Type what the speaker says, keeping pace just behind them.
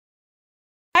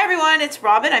everyone, it's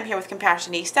Robin. I'm here with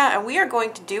Compassionista, and we are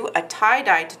going to do a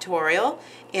tie-dye tutorial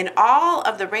in all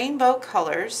of the rainbow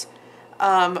colors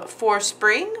for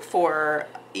spring, for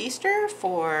Easter,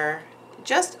 for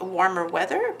just warmer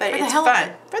weather, but it's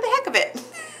fun. For the heck of it.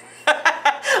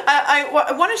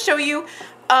 I want to show you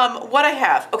what I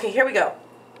have. Okay, here we go.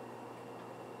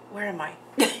 Where am I?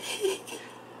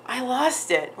 I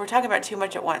lost it. We're talking about too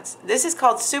much at once. This is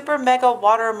called Super Mega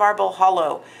Water Marble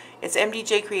Holo. It's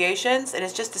MDJ Creations, and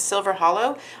it's just a silver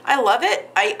holo. I love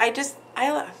it. I just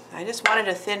wanted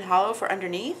a thin holo for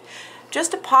underneath.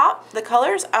 Just to pop the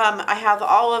colors, I have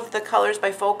all of the colors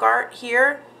by Folk Art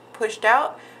here pushed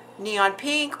out. Neon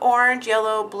pink, orange,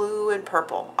 yellow, blue, and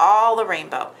purple. All the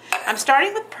rainbow. I'm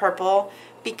starting with purple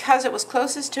because it was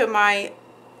closest to my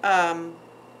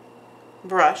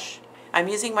brush. I'm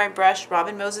using my brush,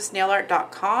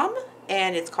 robinmosesnailart.com,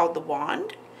 and it's called the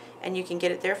Wand. And you can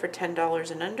get it there for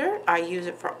 $10 and under. I use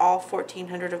it for all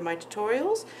 1,400 of my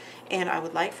tutorials, and I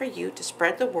would like for you to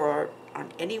spread the word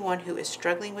on anyone who is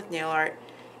struggling with nail art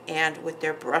and with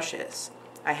their brushes.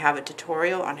 I have a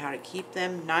tutorial on how to keep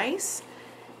them nice,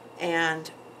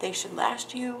 and they should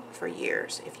last you for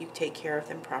years if you take care of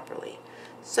them properly.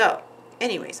 So,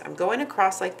 anyways, I'm going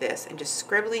across like this and just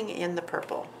scribbling in the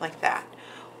purple like that.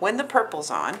 When the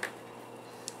purple's on,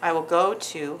 I will go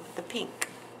to the pink.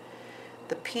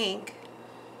 The pink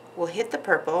will hit the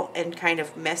purple and kind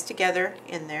of mess together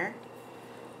in there,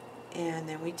 and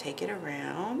then we take it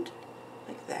around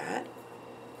like that,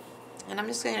 and I'm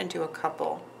just going to do a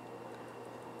couple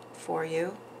for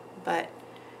you, but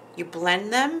you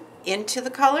blend them into the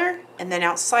color and then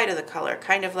outside of the color,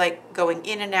 kind of like going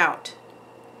in and out,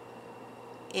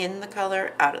 in the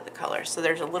color, out of the color. So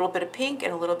there's a little bit of pink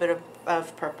and a little bit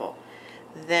of purple.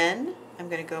 Then I'm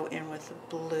going to go in with the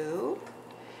blue.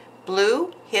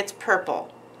 Blue hits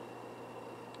purple.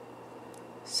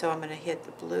 So I'm going to hit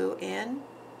the blue in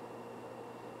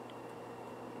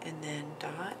and then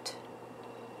dot.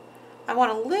 I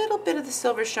want a little bit of the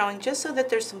silver showing just so that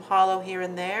there's some holo here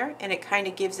and there, and it kind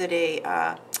of gives it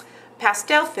a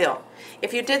pastel feel.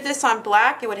 If you did this on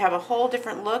black, it would have a whole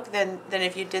different look than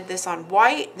if you did this on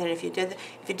white. Then if you did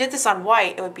this on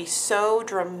white, it would be so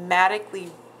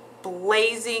dramatically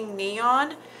blazing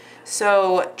neon.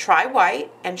 So try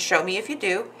white and show me if you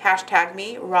do. Hashtag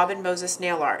me, Robin Moses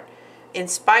Nail Art.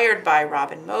 Inspired by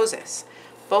Robin Moses.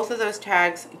 Both of those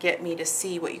tags get me to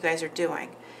see what you guys are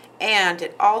doing. And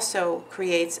it also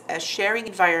creates a sharing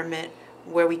environment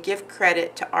where we give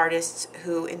credit to artists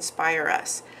who inspire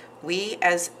us. We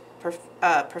as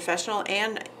professional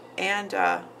and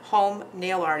home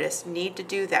nail artists need to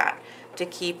do that to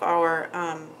keep our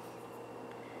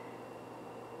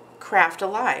craft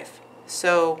alive.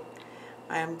 So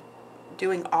I'm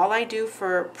doing all I do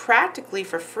for practically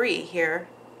for free here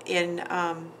in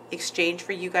exchange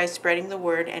for you guys spreading the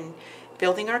word and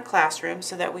building our classroom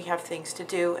so that we have things to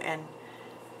do and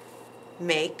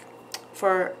make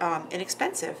for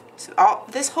inexpensive. So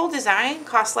this whole design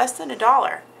costs less than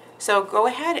 $1. So go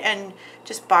ahead and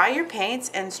just buy your paints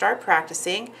and start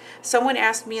practicing. Someone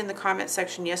asked me in the comment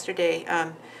section yesterday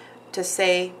to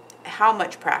say how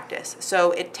much practice.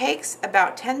 So it takes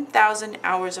about 10,000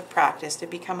 hours of practice to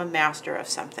become a master of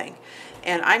something.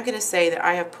 And I'm going to say that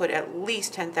I have put at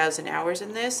least 10,000 hours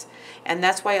in this, and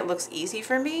that's why it looks easy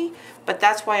for me, but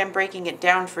that's why I'm breaking it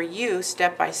down for you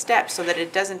step by step so that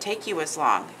it doesn't take you as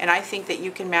long. And I think that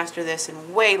you can master this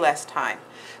in way less time.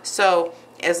 So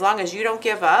as long as you don't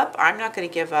give up, I'm not going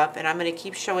to give up, and I'm going to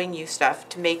keep showing you stuff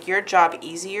to make your job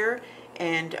easier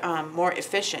and more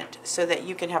efficient so that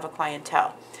you can have a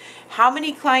clientele. How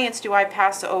many clients do I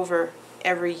pass over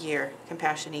every year,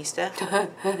 Compassionista?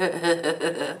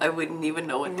 I wouldn't even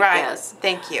know what to guess.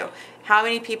 Thank you. How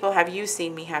many people have you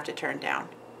seen me have to turn down?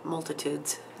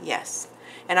 Multitudes. Yes.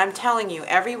 And I'm telling you,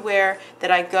 everywhere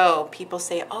that I go, people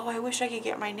say, oh, I wish I could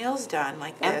get my nails done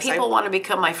like this. And people want to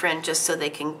become my friend just so they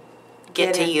can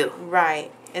get to you.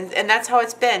 Right. And that's how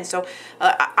it's been. So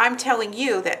I'm telling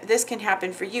you that this can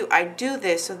happen for you. I do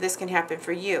this so this can happen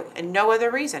for you, and no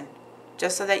other reason.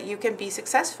 Just so that you can be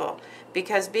successful,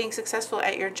 because being successful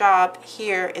at your job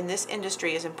here in this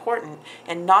industry is important,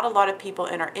 and not a lot of people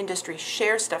in our industry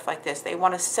share stuff like this. They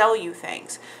want to sell you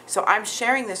things. So I'm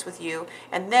sharing this with you,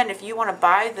 and then if you want to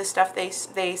buy the stuff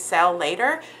they sell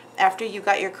later, after you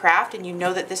got your craft and you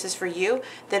know that this is for you,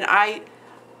 then I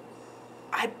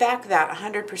back that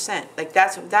 100%. Like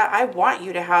that I want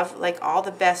you to have like all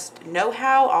the best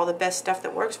know-how, all the best stuff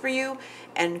that works for you,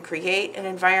 and create an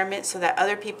environment so that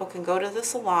other people can go to the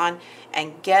salon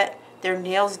and get their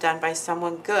nails done by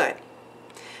someone good.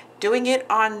 Doing it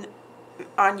on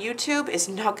YouTube is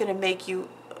not going to make you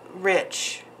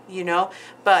rich. you know,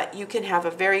 but you can have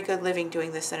a very good living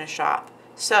doing this in a shop.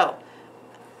 So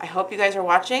I hope you guys are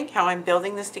watching how I'm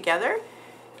building this together,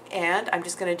 and I'm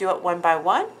just going to do it one by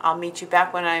one. I'll meet you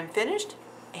back when I'm finished,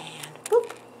 and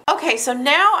boop. Okay, so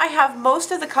now I have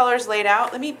most of the colors laid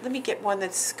out. Let me get one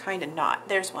that's kind of not.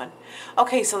 There's one.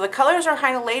 Okay, so the colors are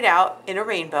kind of laid out in a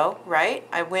rainbow, right?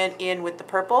 I went in with the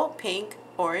purple, pink,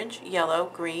 orange, yellow,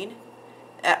 green.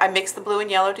 I mixed the blue and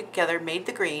yellow together, made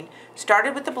the green,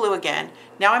 started with the blue again.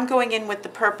 Now I'm going in with the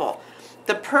purple.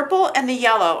 The purple and the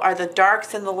yellow are the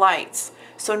darks and the lights.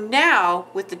 So now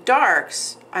with the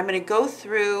darks, I'm going to go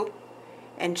through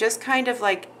and just kind of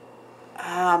like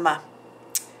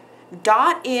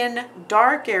dot in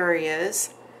dark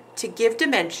areas to give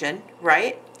dimension,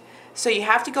 right? So you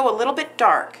have to go a little bit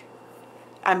dark.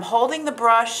 I'm holding the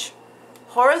brush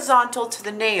horizontal to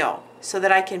the nail so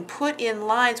that I can put in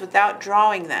lines without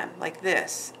drawing them, like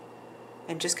this.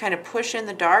 And just kind of push in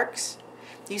the darks.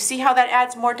 You see how that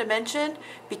adds more dimension?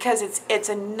 Because it's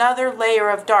another layer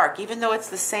of dark. Even though it's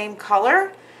the same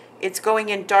color, it's going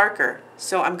in darker.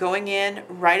 So I'm going in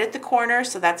right at the corner,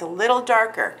 so that's a little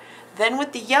darker. Then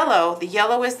with the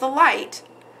yellow is the light.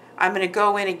 I'm going to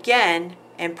go in again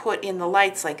and put in the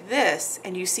lights like this,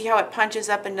 and you see how it punches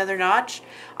up another notch?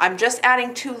 I'm just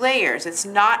adding 2 layers.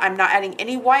 I'm not adding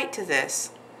any white to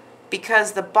this,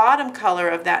 because the bottom color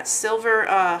of that silver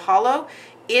holo,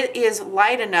 it is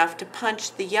light enough to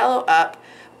punch the yellow up,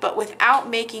 but without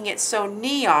making it so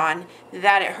neon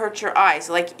that it hurts your eyes.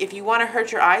 Like if you want to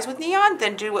hurt your eyes with neon,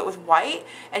 then do it with white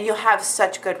and you'll have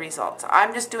such good results.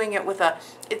 I'm just doing it with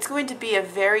it's going to be a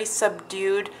very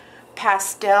subdued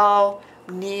pastel,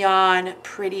 neon,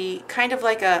 pretty, kind of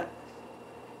like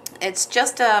it's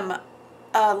just a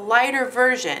lighter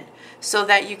version so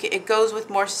that it goes with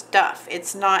more stuff.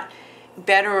 It's not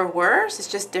better or worse,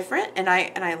 it's just different, and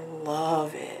I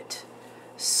love it.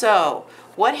 So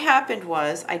what happened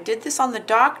was I did this on the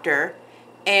doctor,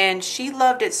 and she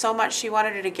loved it so much she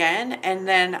wanted it again, and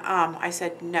then I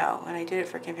said no, and I did it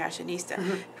for Compassionista.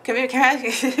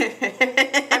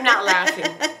 I'm not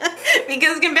laughing.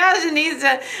 Because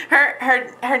Compassionista,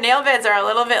 her nail beds are a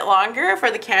little bit longer for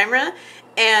the camera,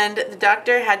 and the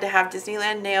doctor had to have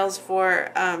Disneyland nails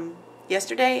for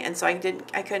yesterday, and so I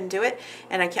couldn't do it,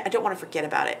 and I don't want to forget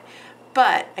about it.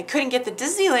 But I couldn't get the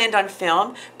Disneyland on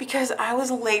film because I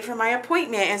was late for my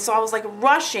appointment, and so I was like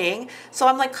rushing, so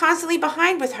I'm like constantly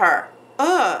behind with her.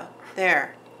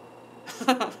 There.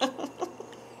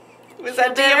 Was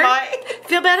that TMI?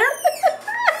 Feel better?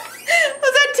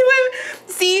 Was that too?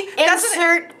 See,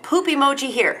 insert poop emoji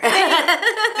here.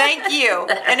 Thank you.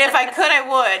 And if I could, I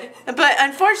would. But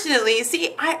unfortunately,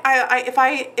 see, if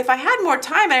I had more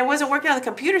time and I wasn't working on the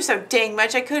computer so dang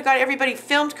much, I could have got everybody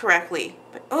filmed correctly.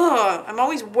 But I'm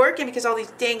always working because all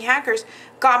these dang hackers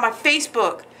got my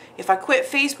Facebook. If I quit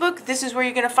Facebook, this is where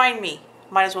you're gonna find me.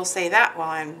 Might as well say that while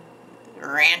I'm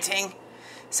ranting.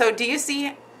 So do you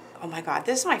see? Oh my God,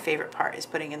 this is my favorite part, is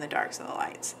putting in the darks and the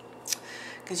lights.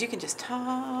 Because you can just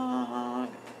talk.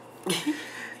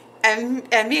 and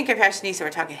me and Compassionista were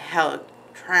talking hella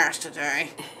trash today.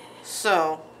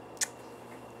 So,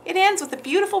 it ends with a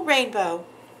beautiful rainbow.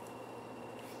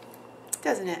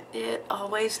 Doesn't it? It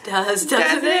always does,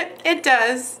 doesn't it? It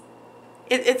does.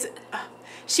 It's.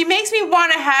 She makes me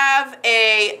want to have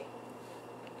a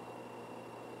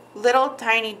little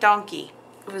tiny donkey.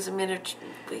 It was a miniature.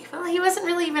 Well, he wasn't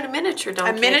really even a miniature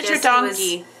donkey. A miniature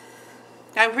donkey.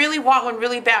 I really want one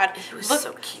really bad. He was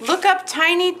so cute. Look up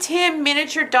Tiny Tim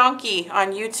miniature donkey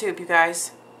on YouTube, you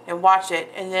guys, and watch it.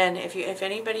 And then if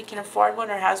anybody can afford one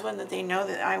or has one that they know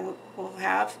that I will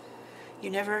have, it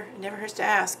never hurts to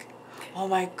ask. Oh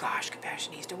my gosh,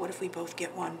 Compassionista, what if we both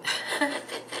get one?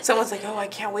 Someone's like, oh, I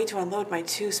can't wait to unload my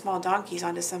 2 small donkeys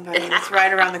onto somebody that's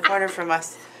right around the corner from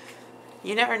us.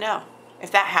 You never know.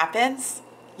 If that happens,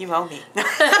 you owe me.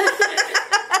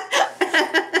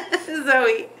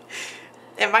 Zoe.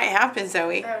 It might happen,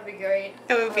 Zoe. That would be great.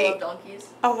 It would be. I love donkeys.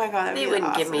 Oh my God, they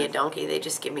wouldn't give me a donkey. They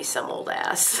just give me some old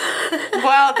ass.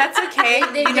 Well, that's okay.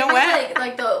 They you know what?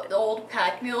 Like the old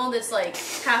pack mule that's like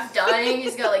half dying.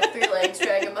 He's got like 3 legs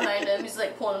dragging behind him. He's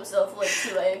like pulling himself with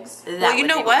like 2 legs. Well, you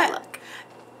know what?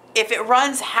 If it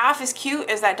runs half as cute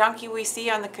as that donkey we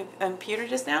see on the computer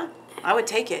just now, I would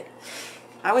take it.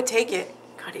 I would take it.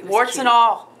 God, he was warts cute. and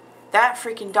all. That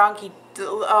freaking donkey.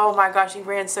 Oh my gosh, he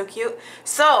ran so cute.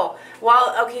 So,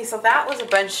 so that was a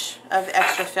bunch of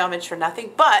extra filmage for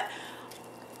nothing, but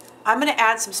I'm going to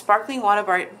add some sparkling water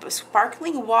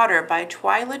by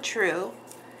Twyla True,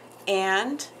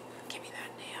 and give me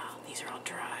that nail. These are all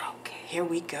dry. Okay, here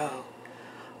we go.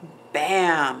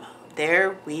 Bam.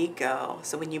 There we go.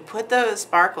 So when you put those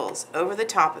sparkles over the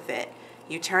top of it,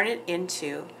 you turn it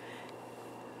into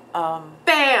Bam!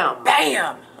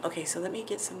 bam! Okay, so let me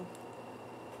get some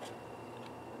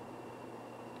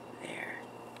there.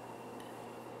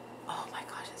 Oh my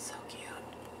gosh, it's so cute.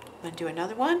 I'm gonna do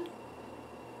another one.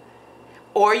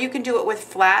 Or you can do it with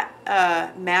flat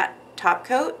matte top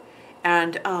coat,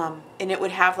 and it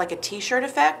would have like a t-shirt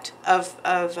effect of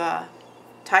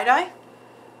tie-dye.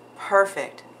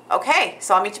 Perfect. Okay,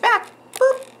 so I'll meet you back.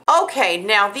 Boop. Okay,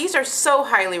 now these are so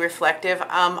highly reflective.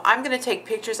 I'm going to take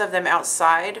pictures of them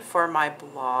outside for my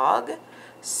blog.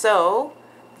 So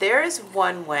there is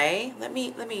one way. Let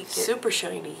me get Super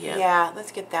shiny, yeah. Yeah,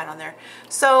 let's get that on there.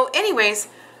 So anyways,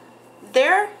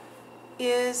 there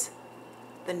is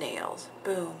the nails.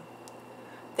 Boom.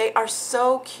 They are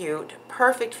so cute.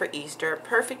 Perfect for Easter.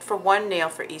 Perfect for one nail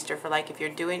for Easter, for like if you're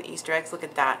doing Easter eggs. Look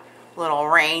at that little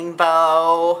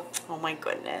rainbow. Oh my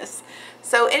goodness.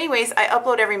 So anyways, I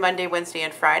upload every Monday, Wednesday,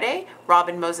 and Friday.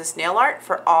 Robin Moses Nail Art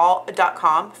for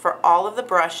all.com for all of the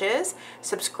brushes.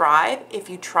 Subscribe. If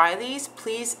you try these,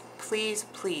 please, please,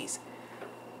 please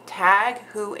tag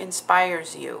who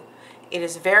inspires you. It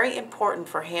is very important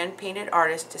for hand-painted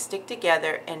artists to stick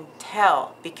together and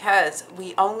tell, because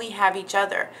we only have each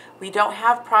other. We don't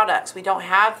have products. We don't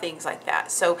have things like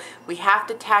that. So we have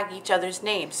to tag each other's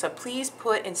names. So please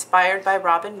put inspired by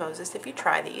Robin Moses if you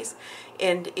try these.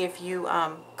 And if you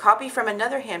copy from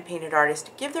another hand-painted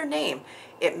artist, give their name.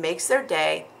 It makes their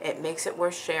day. It makes it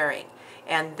worth sharing.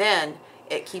 And then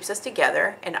it keeps us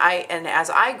together, and as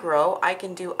I grow, I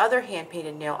can do other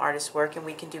hand-painted nail artist work, and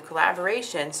we can do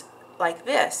collaborations like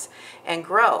this and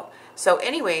grow. So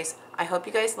anyways, I hope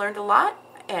you guys learned a lot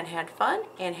and had fun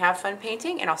and have fun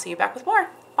painting, and I'll see you back with more.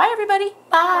 Bye everybody.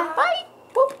 Bye. Bye.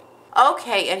 Boop.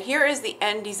 Okay, and here is the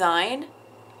end design,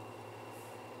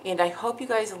 and I hope you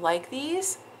guys like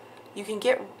these. You can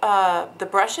get the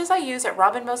brushes I use at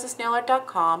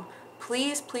robinmosesnailart.com.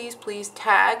 Please, please, please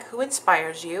tag who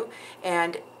inspires you,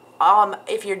 and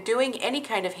if you're doing any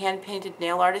kind of hand-painted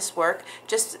nail artist work,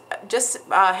 just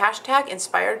hashtag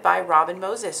inspired by Robin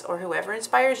Moses or whoever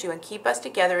inspires you, and keep us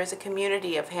together as a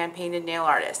community of hand-painted nail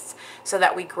artists so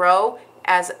that we grow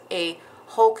as a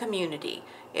whole community.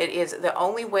 It is the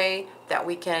only way that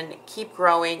we can keep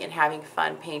growing and having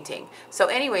fun painting. So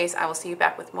anyways, I will see you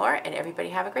back with more, and everybody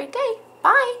have a great day.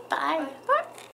 Bye. Bye. Bye.